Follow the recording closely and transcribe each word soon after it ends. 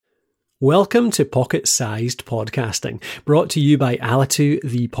Welcome to Pocket-Sized Podcasting, brought to you by Alitu,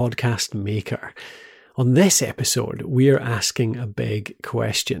 the podcast maker. On this episode, we are asking a big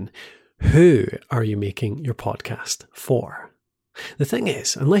question. Who are you making your podcast for? The thing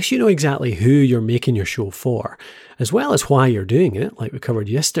is, unless you know exactly who you're making your show for, as well as why you're doing it, like we covered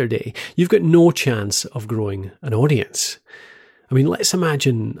yesterday, you've got no chance of growing an audience. I mean, let's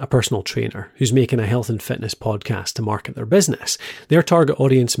imagine a personal trainer who's making a health and fitness podcast to market their business. Their target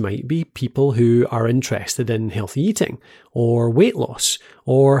audience might be people who are interested in healthy eating, or weight loss,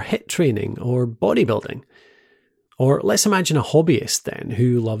 or HIIT training, or bodybuilding. Or let's imagine a hobbyist then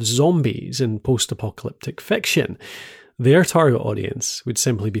who loves zombies and post-apocalyptic fiction. Their target audience would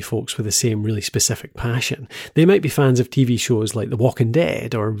simply be folks with the same really specific passion. They might be fans of TV shows like The Walking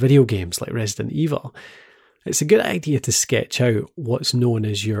Dead or video games like Resident Evil. It's a good idea to sketch out what's known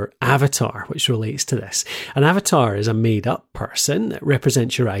as your avatar, which relates to this. An avatar is a made-up person that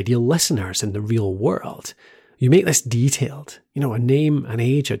represents your ideal listeners in the real world. You make this detailed. A name, an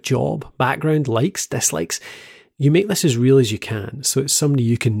age, a job, background, likes, dislikes. You make this as real as you can, so it's somebody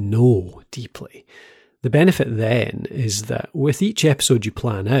you can know deeply. The benefit then is that with each episode you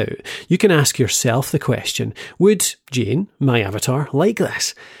plan out, you can ask yourself the question, would Jane, my avatar, like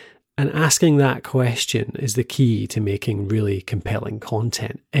this? And asking that question is the key to making really compelling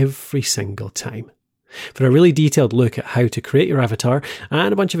content every single time. For a really detailed look at how to create your avatar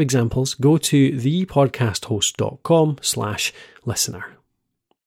and a bunch of examples, go to thepodcasthost.com/listener.